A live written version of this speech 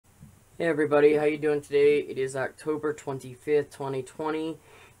Hey everybody, how you doing today? It is October 25th, 2020,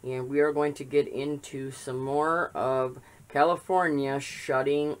 and we are going to get into some more of California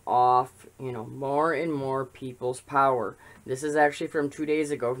shutting off, more and more people's power. This is actually from 2 days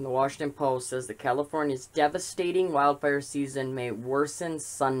ago from the Washington Post. It says that California's devastating wildfire season may worsen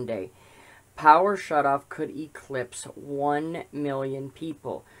Sunday. Power shutoff could eclipse 1 million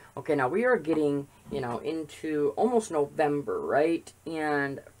people. Okay, now we are getting, into almost November, right?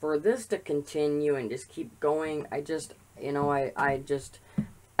 And for this to continue and just keep going, I can't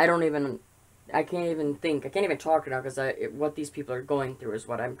even think, I can't even talk now because what these people are going through is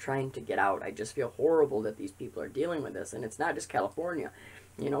what I'm trying to get out. I just feel horrible that these people are dealing with this, and it's not just California.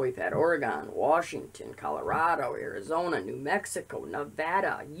 We've had Oregon, Washington, Colorado, Arizona, New Mexico,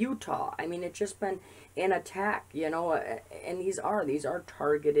 Nevada, Utah. I mean, it's just been an attack, and these are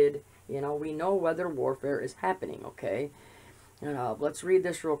targeted, we know weather warfare is happening, okay? Let's read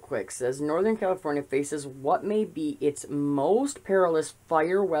this real quick. It says, Northern California faces what may be its most perilous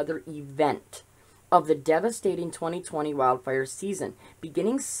fire weather event of the devastating 2020 wildfire season,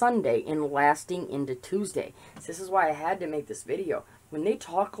 beginning Sunday and lasting into Tuesday. So this is why I had to make this video. When they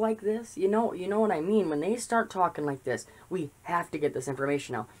talk like this, you know what I mean. When they start talking like this, we have to get this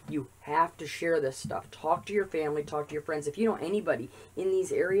information out. You have to share this stuff. Talk to your family, talk to your friends. If you know anybody in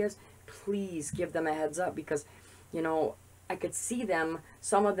these areas, please give them a heads up because, I could see them,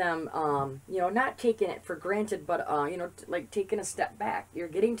 some of them, not taking it for granted, but, like taking a step back. You're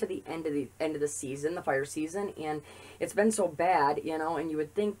getting to the end of the season, the fire season, and it's been so bad, and you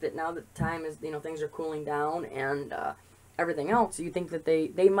would think that now that time is, things are cooling down and, everything else, you think that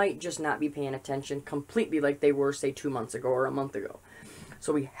they might just not be paying attention completely like they were, say, 2 months ago or a month ago.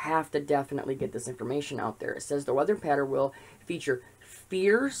 So we have to definitely get this information out there. It says the weather pattern will feature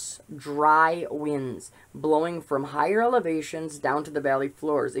fierce, dry winds blowing from higher elevations down to the valley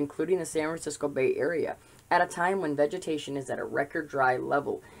floors, including the San Francisco Bay Area, at a time when vegetation is at a record dry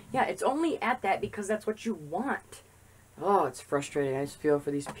level. Yeah, it's only at that because that's what you want. Oh, it's frustrating. I just feel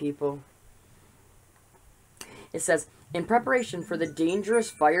for these people. It says, in preparation for the dangerous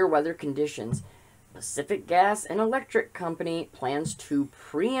fire weather conditions, Pacific Gas and Electric Company plans to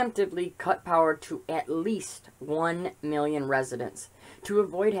preemptively cut power to at least 1 million residents to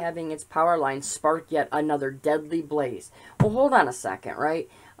avoid having its power lines spark yet another deadly blaze. Well, hold on a second, right?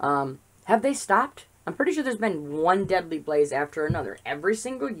 Have they stopped? I'm pretty sure there's been one deadly blaze after another every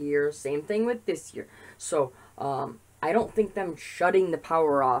single year. Same thing with this year. So, I don't think them shutting the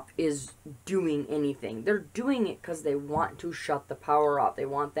power off is doing anything. They're doing it because they want to shut the power off. They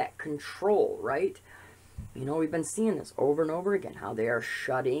want that control, right? We've been seeing this over and over again, how they are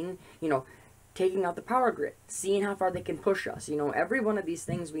shutting, taking out the power grid, seeing how far they can push us. Every one of these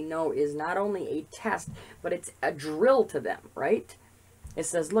things we know is not only a test, but it's a drill to them, right? It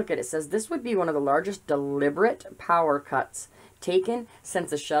says, look at it, it says, this would be one of the largest deliberate power cuts taken since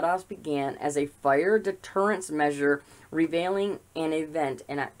the shutoffs began as a fire deterrence measure, revealing an event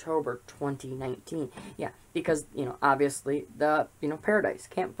in October 2019. Yeah, because, obviously the, Paradise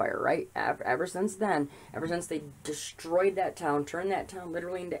campfire, right? Ever since then, ever since they destroyed that town, turned that town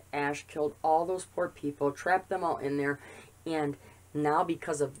literally into ash, killed all those poor people, trapped them all in there, and now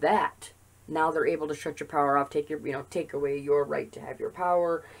because of that, now they're able to shut your power off, take your, take away your right to have your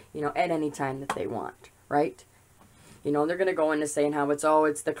power, at any time that they want, right? They're going to go into saying how it's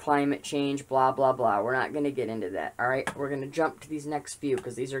the climate change, blah, blah, blah. We're not going to get into that, all right? We're going to jump to these next few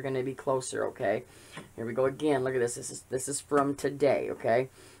because these are going to be closer, okay? Here we go again. Look at this. This is from today, okay?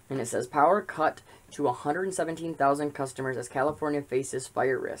 And it says, power cut to 117,000 customers as California faces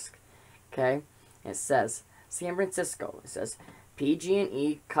fire risk, okay? And it says, San Francisco, it says,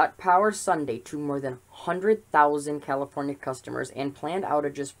 PG&E cut power Sunday to more than 100,000 California customers and planned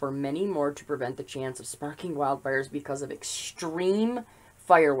outages for many more to prevent the chance of sparking wildfires because of extreme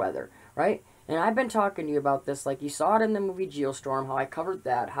fire weather, right? And I've been talking to you about this, like you saw it in the movie GEOSTORM, how I covered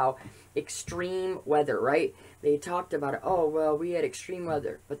that, how extreme weather, right? They talked about it, oh, well, we had extreme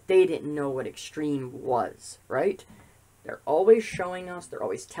weather, but they didn't know what extreme was, right? They're always showing us, they're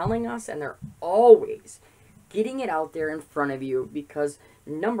always telling us, and they're always getting it out there in front of you because,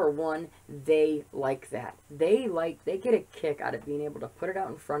 number one, they like that. They get a kick out of being able to put it out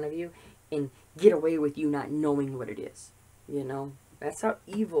in front of you and get away with you not knowing what it is. That's how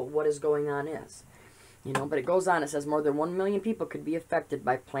evil what is going on is. But it goes on, it says more than 1 million people could be affected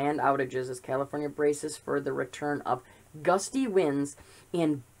by planned outages as California braces for the return of gusty winds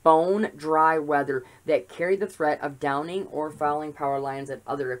and bone-dry weather that carry the threat of downing or fouling power lines and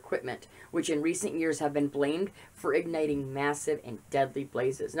other equipment, which in recent years have been blamed for igniting massive and deadly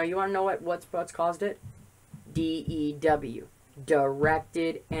blazes. Now, you want to know what's caused it? DEW.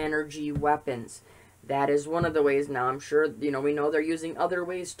 directed energy weapons. That is one of the ways. Now, I'm sure, we know they're using other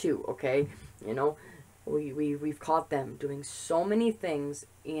ways too, okay? We've caught them doing so many things,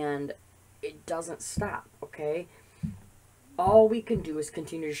 and it doesn't stop, okay? All we can do is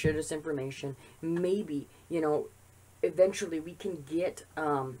continue to share this information. Maybe, eventually we can get,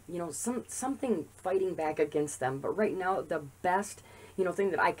 something fighting back against them. But right now, the best,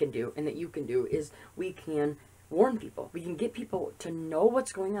 thing that I can do and that you can do is we can warn people. We can get people to know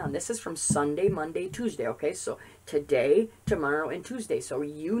what's going on. This is from Sunday, Monday, Tuesday, okay? So today, tomorrow, and Tuesday. So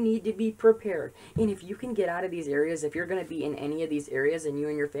you need to be prepared. And if you can get out of these areas, if you're going to be in any of these areas and you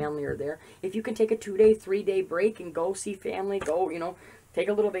and your family are there, if you can take a 2-day, 3-day break and go see family, go, take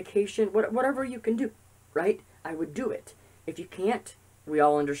a little vacation, whatever you can do, right? I would do it. If you can't, we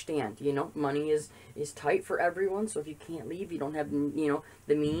all understand, money is tight for everyone. So if you can't leave, you don't have,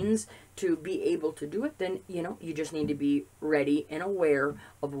 the means to be able to do it, then, you just need to be ready and aware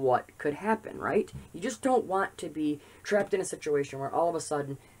of what could happen, right? You just don't want to be trapped in a situation where all of a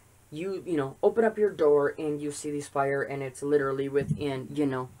sudden you open up your door and you see this fire and it's literally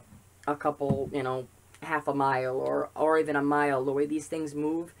within, a couple, half a mile or even a mile, the way these things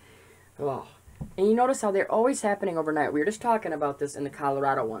move. Oh. And you notice how they're always happening overnight. We were just talking about this in the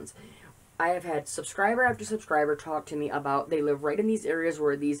Colorado ones. I have had subscriber after subscriber talk to me about they live right in these areas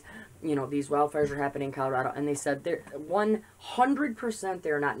where these wildfires are happening in Colorado, and they said they're 100%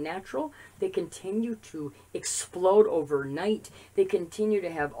 they're not natural. They continue to explode overnight. They continue to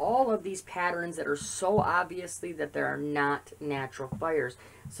have all of these patterns that are so obviously that there are not natural fires.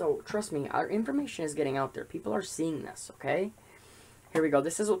 So trust me, our information is getting out there. People are seeing this, okay? Here we go.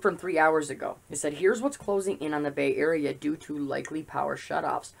 This is from 3 hours ago. It said, here's what's closing in on the Bay Area due to likely power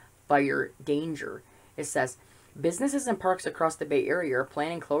shutoffs. Fire danger. It says, businesses and parks across the Bay Area are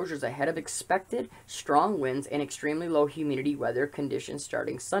planning closures ahead of expected strong winds and extremely low humidity weather conditions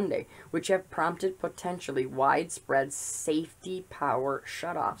starting Sunday, which have prompted potentially widespread safety power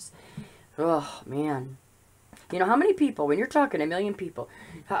shutoffs. Oh, man. How many people, when you're talking 1 million people,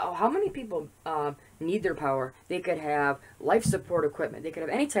 how many people need their power? They could have life support equipment. They could have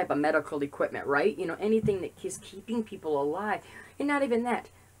any type of medical equipment, right? Anything that is keeping people alive. And not even that.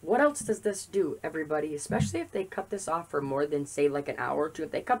 What else does this do, everybody? Especially if they cut this off for more than, say, like an hour or two.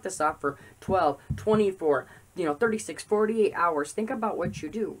 If they cut this off for 12, 24, 36, 48 hours, think about what you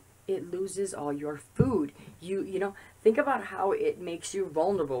do. It loses all your food. Think about how it makes you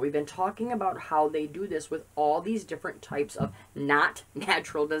vulnerable. We've been talking about how they do this with all these different types of not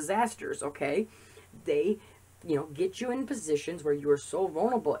natural disasters, okay? They, get you in positions where you are so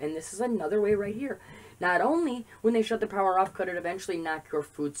vulnerable. And this is another way right here. Not only when they shut the power off could it eventually knock your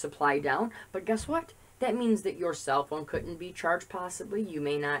food supply down, but guess what? That means that your cell phone couldn't be charged possibly. You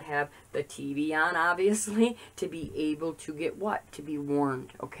may not have the TV on, obviously, to be able to get what? To be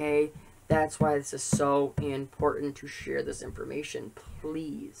warned, okay? That's why this is so important to share this information,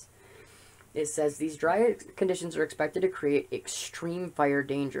 please. It says these dry conditions are expected to create extreme fire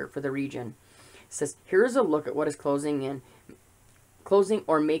danger for the region. It says, here's a look at what is closing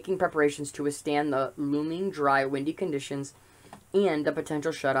or making preparations to withstand the looming dry, windy conditions and the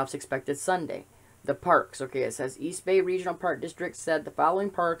potential shutoffs expected Sunday. The parks, okay, it says East Bay Regional Park District said the following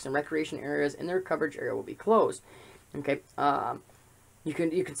parks and recreation areas in their coverage area will be closed. Okay, you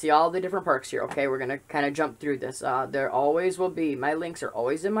can see all the different parks here. Okay, we're gonna kind of jump through this. There always will be, my links are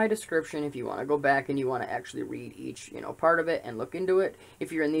always in my description if you want to go back and you want to actually read each part of it and look into it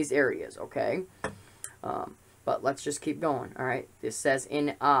if you're in these areas. Okay, but let's just keep going. All right, this says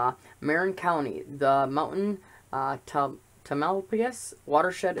in Marin County, the mountain Tamalpais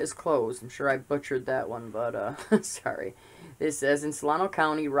watershed is closed. I'm sure I butchered that one, but sorry. This says in Solano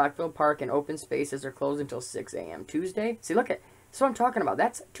County, Rockville Park and open spaces are closed until 6 a.m. Tuesday. See, look at that's what I'm talking about.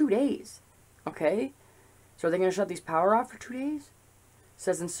 That's 2 days. Okay? So are they going to shut these power off for 2 days? It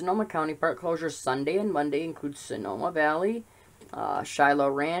says in Sonoma County, park closures Sunday and Monday include Sonoma Valley, Shiloh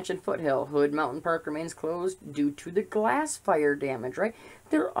Ranch, and Foothill. Hood Mountain Park remains closed due to the glass fire damage, right?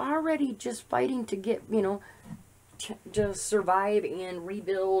 They're already just fighting to get, just survive and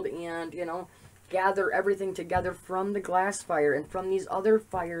rebuild and, gather everything together from the glass fire and from these other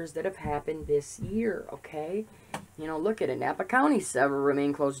fires that have happened this year, okay? Look at it. Napa County, several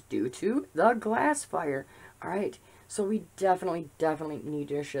remain closed due to the glass fire. All right, so we definitely need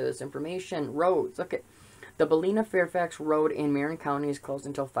to share this information. Roads, look at the Ballina Fairfax Road in Marin County is closed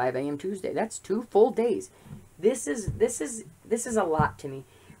until 5 a.m. Tuesday. That's 2 full days. This is a lot to me.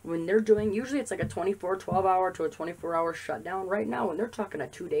 When they're doing, usually it's like a 12-hour to a 24-hour shutdown. Right now, when they're talking a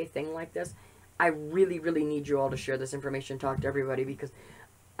 2-day thing like this, I really need you all to share this information, talk to everybody, because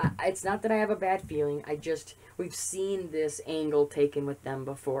It's not that I have a bad feeling. We've seen this angle taken with them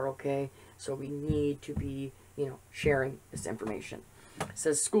before, okay? So we need to be, sharing this information. It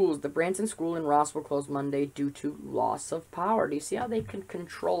says schools. The Branson School in Ross will close Monday due to loss of power. Do you see how they can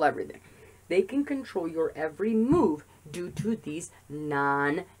control everything? They can control your every move due to these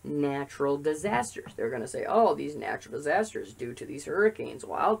non-natural disasters. They're going to say, oh, these natural disasters due to these hurricanes,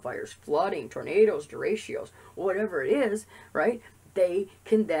 wildfires, flooding, tornadoes, derechos, whatever it is, right? They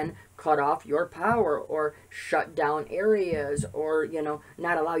can then cut off your power or shut down areas or,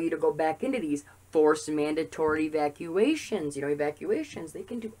 not allow you to go back into these forced mandatory evacuations. Evacuations, they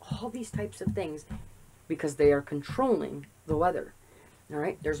can do all these types of things because they are controlling the weather. All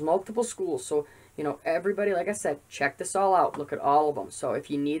right, there's multiple schools. So, everybody, like I said, check this all out. Look at all of them. So if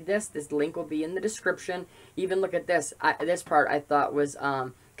you need this link will be in the description. Even look at this. This part I thought was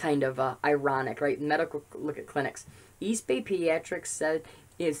kind of ironic, right? Medical look at clinics. East Bay Pediatrics said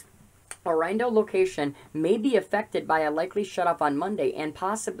is Orinda location may be affected by a likely shutoff on Monday and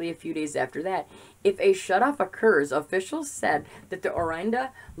possibly a few days after that. If a shutoff occurs, officials said that the Orinda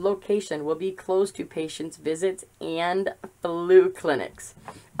location will be closed to patients' visits and flu clinics.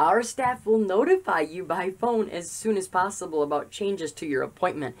 Our staff will notify you by phone as soon as possible about changes to your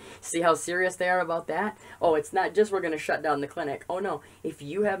appointment. See how serious they are about that? Oh, it's not just we're going to shut down the clinic. Oh no, if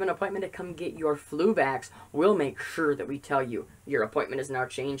you have an appointment to come get your flu vax, we'll make sure that we tell you your appointment is now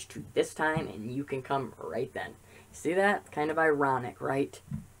changed to this time and you can come right then. See that? Kind of ironic, right?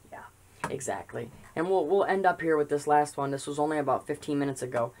 Yeah, exactly. And we'll end up here with this last one. This was only about 15 minutes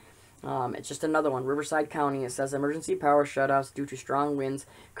ago. It's just another one. Riverside County, it says emergency power shutoffs due to strong winds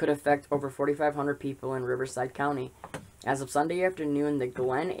could affect over 4,500 people in Riverside County. As of Sunday afternoon, the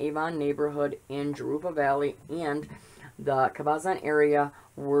Glen Avon neighborhood in Jurupa Valley and the Cabazon area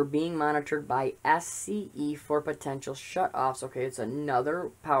were being monitored by SCE for potential shutoffs. Okay, it's another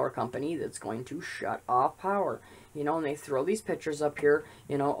power company that's going to shut off power. And they throw these pictures up here,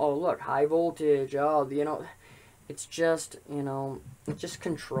 oh, look, high voltage, oh, it's just, it's just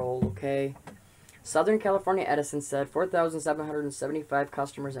control, okay? Southern California Edison said 4,775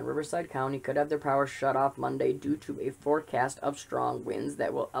 customers in Riverside County could have their power shut off Monday due to a forecast of strong winds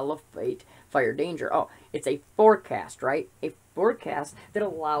that will elevate fire danger. Oh, it's a forecast, right? A forecast that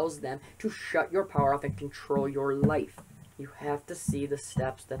allows them to shut your power off and control your life. You have to see the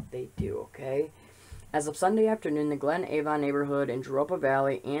steps that they do, okay? As of Sunday afternoon, the Glen Avon neighborhood in Jurupa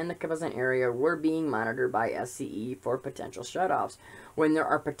Valley and the Cabazon area were being monitored by SCE for potential shutoffs. When there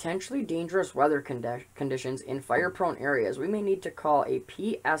are potentially dangerous weather conditions in fire-prone areas, we may need to call a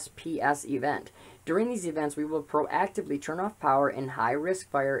PSPS event. During these events, we will proactively turn off power in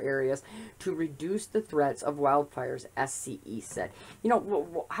high-risk fire areas to reduce the threats of wildfires, SCE said.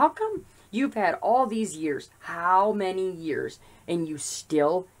 How come you've had all these years, how many years, and you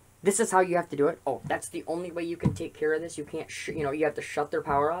still... This is how you have to do it. Oh, that's the only way you can take care of this. You can't, you have to shut their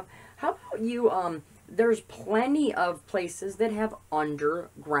power off. How about you, there's plenty of places that have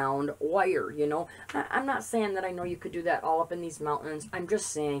underground wire, I'm not saying that I know you could do that all up in these mountains. I'm just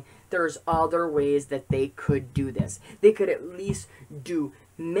saying there's other ways that they could do this. They could at least do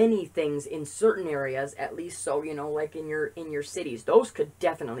many things in certain areas, at least so, like in your cities. Those could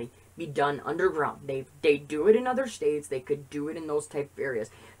definitely be done underground. They do it in other states. They could do it in those type of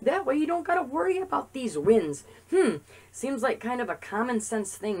areas. That way you don't got to worry about these winds. Seems like kind of a common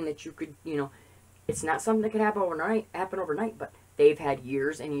sense thing that you could, it's not something that could happen overnight, but they've had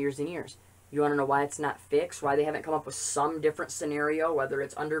years and years and years. You want to know why it's not fixed? Why they haven't come up with some different scenario, whether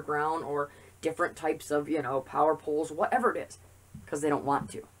it's underground or different types of, power poles, whatever it is. Because they don't want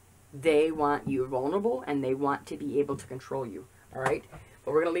to. They want you vulnerable and they want to be able to control you. All right?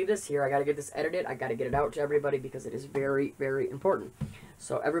 But we're going to leave this here. I got to get this edited. I got to get it out to everybody because it is very, very important.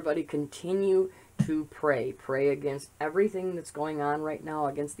 So everybody continue to pray. Pray against everything that's going on right now,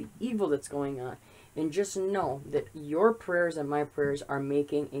 against the evil that's going on. And just know that your prayers and my prayers are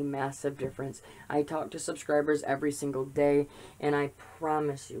making a massive difference. I talk to subscribers every single day, and I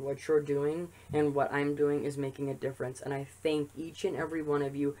promise you what you're doing and what I'm doing is making a difference. And I thank each and every one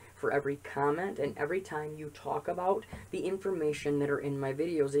of you for every comment and every time you talk about the information that are in my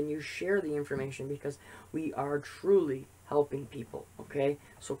videos and you share the information, because we are truly helping people, okay?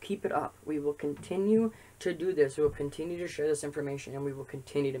 So keep it up. We will continue to do this. We will continue to share this information, and we will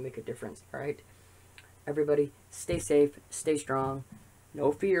continue to make a difference, all right? Everybody, stay safe, stay strong,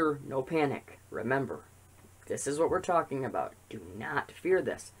 no fear, no panic. Remember, this is what we're talking about. Do not fear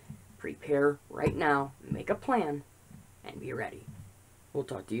this. Prepare right now, make a plan, and be ready. We'll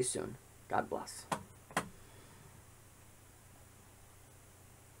talk to you soon. God bless.